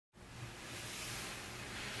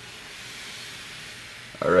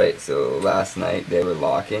Alright, so last night they were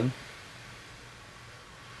locking,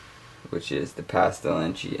 which is the pastel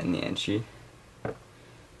enchi and the enchi.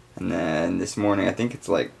 And then this morning, I think it's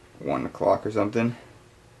like 1 o'clock or something,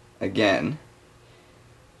 again,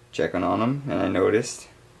 checking on them, and I noticed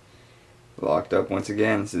locked up once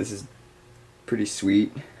again. So this is pretty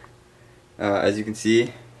sweet. As you can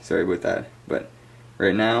see, sorry about that, but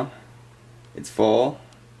right now it's fall,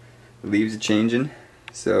 the leaves are changing,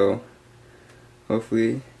 so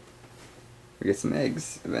hopefully we get some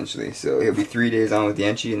eggs eventually. So it'll be 3 days on with the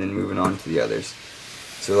enchi and then moving on to the others.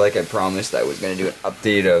 So like I promised, I was going to do an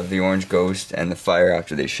update of the orange ghost and the fire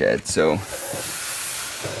after they shed. So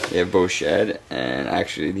they have both shed, and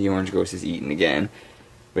actually the orange ghost is eaten again,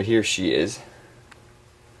 but here she is,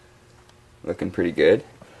 looking pretty good,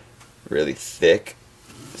 really thick.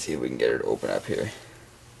 Let's see if we can get her to open up here.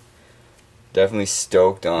 Definitely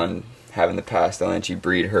stoked on having the pastel enchi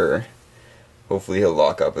breed her. Hopefully he'll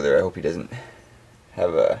lock up with her. I hope he doesn't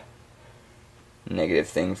have a negative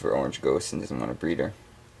thing for orange ghosts and doesn't want to breed her.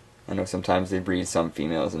 I know sometimes they breed some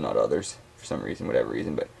females and not others for some reason, whatever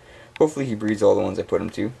reason, but hopefully he breeds all the ones I put him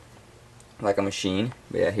to, like a machine.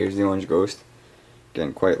 But yeah, here's the orange ghost,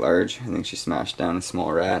 getting quite large. I think she smashed down a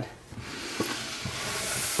small rat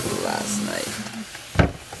last night.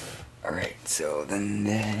 Alright, so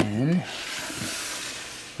then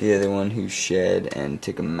the other one who shed and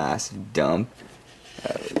took a massive dump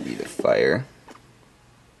would be the fire.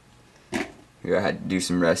 I had to do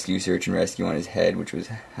some search and rescue on his head, which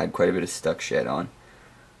had quite a bit of stuck shed on.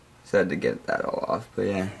 So I had to get that all off. But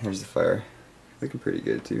yeah, there's the fire. Looking pretty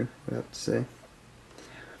good too, I have to say.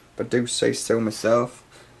 But do say so myself.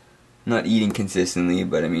 Not eating consistently,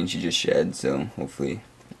 but I mean she just shed, so hopefully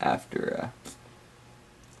after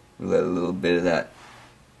we let a little bit of that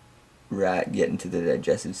rat get into the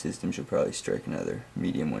digestive system, she'll probably strike another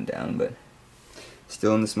medium one down, but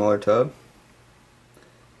still in the smaller tub.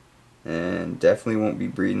 And definitely won't be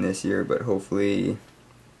breeding this year, but hopefully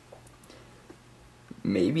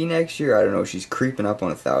maybe next year. I don't know, she's creeping up on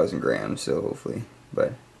 1,000 grams, so hopefully.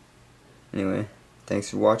 But anyway, thanks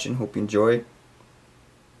for watching, hope you enjoyed.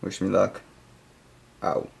 Wish me luck.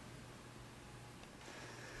 Out.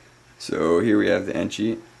 So here we have the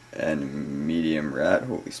enchi and medium rat.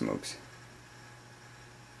 Holy smokes.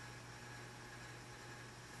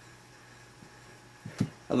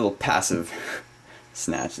 A little passive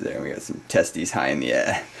snatch there. We got some testes high in the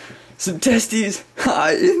air. Some testes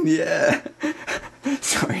high in the air.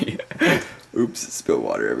 Sorry. Oops, spilled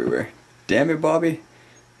water everywhere. Damn it, Bobby.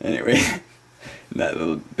 Anyway, that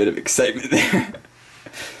little bit of excitement there.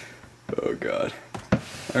 Oh god.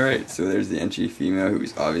 Alright, so there's the enchi female,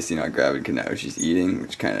 who's obviously not gravid because now she's eating,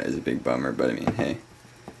 which kind of is a big bummer, but I mean, hey,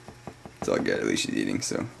 it's all good, at least she's eating,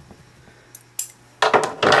 so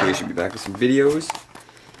hopefully she'll be back with some videos,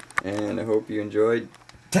 and I hope you enjoyed.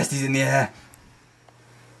 Testes in the air!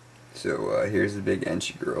 So here's the big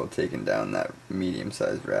enchi girl taking down that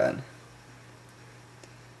medium-sized rat.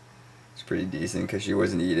 It's pretty decent because she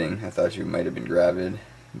wasn't eating. I thought she might have been gravid,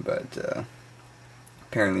 but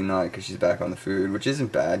apparently not, because she's back on the food, which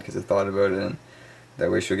isn't bad because I thought about it, and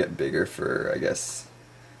that way she'll get bigger for, I guess,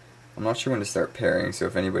 I'm not sure when to start pairing, so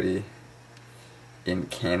if anybody in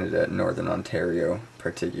Canada, Northern Ontario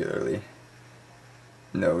particularly,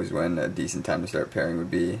 knows when a decent time to start pairing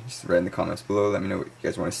would be, just write in the comments below, let me know what you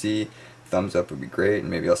guys want to see. Thumbs up would be great,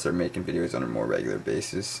 and maybe I'll start making videos on a more regular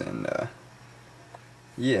basis. And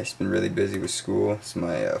yeah, it's been really busy with school. It's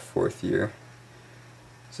my 4th year,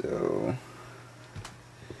 so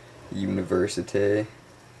university,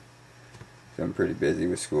 so I'm pretty busy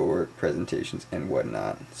with schoolwork, presentations, and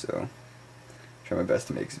whatnot, so try my best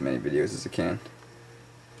to make as many videos as I can.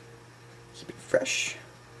 Keep it fresh.